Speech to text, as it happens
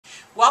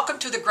Welcome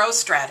to the Growth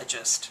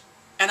Strategist,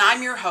 and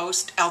I'm your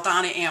host,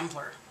 Aldana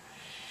Ambler.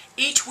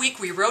 Each week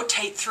we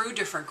rotate through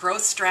different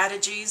growth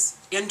strategies,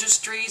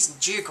 industries, and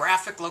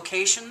geographic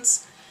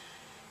locations.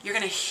 You're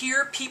going to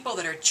hear people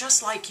that are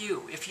just like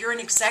you. If you're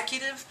an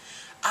executive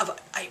of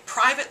a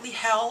privately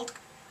held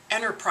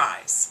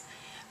enterprise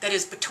that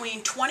is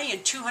between 20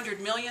 and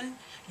 200 million,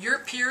 your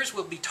peers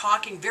will be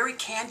talking very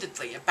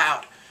candidly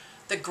about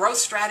the growth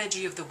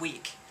strategy of the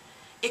week.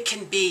 It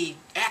can be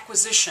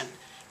acquisition.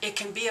 It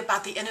can be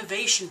about the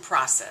innovation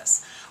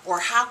process,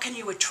 or how can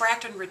you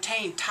attract and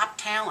retain top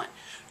talent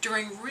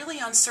during really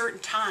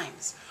uncertain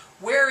times.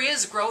 Where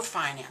is growth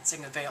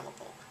financing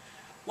available?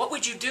 What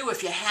would you do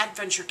if you had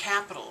venture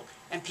capital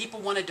and people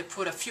wanted to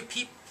put a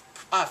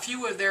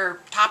few of their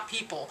top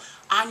people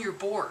on your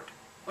board?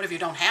 What if you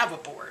don't have a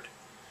board?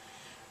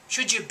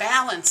 Should you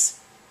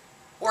balance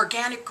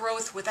organic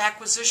growth with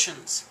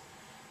acquisitions?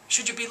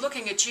 Should you be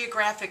looking at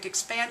geographic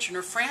expansion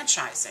or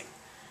franchising?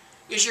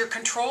 Is your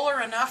controller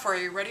enough, or are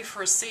you ready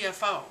for a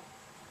CFO?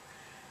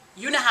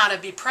 You know how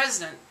to be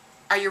president.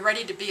 Are you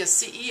ready to be a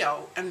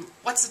CEO? And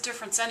what's the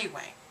difference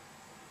anyway?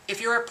 If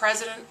you're a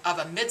president of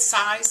a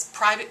mid-sized,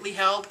 privately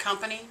held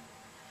company,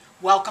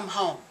 welcome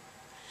home.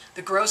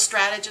 The Growth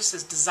Strategist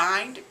is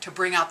designed to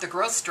bring out the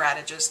growth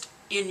strategist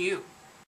in you.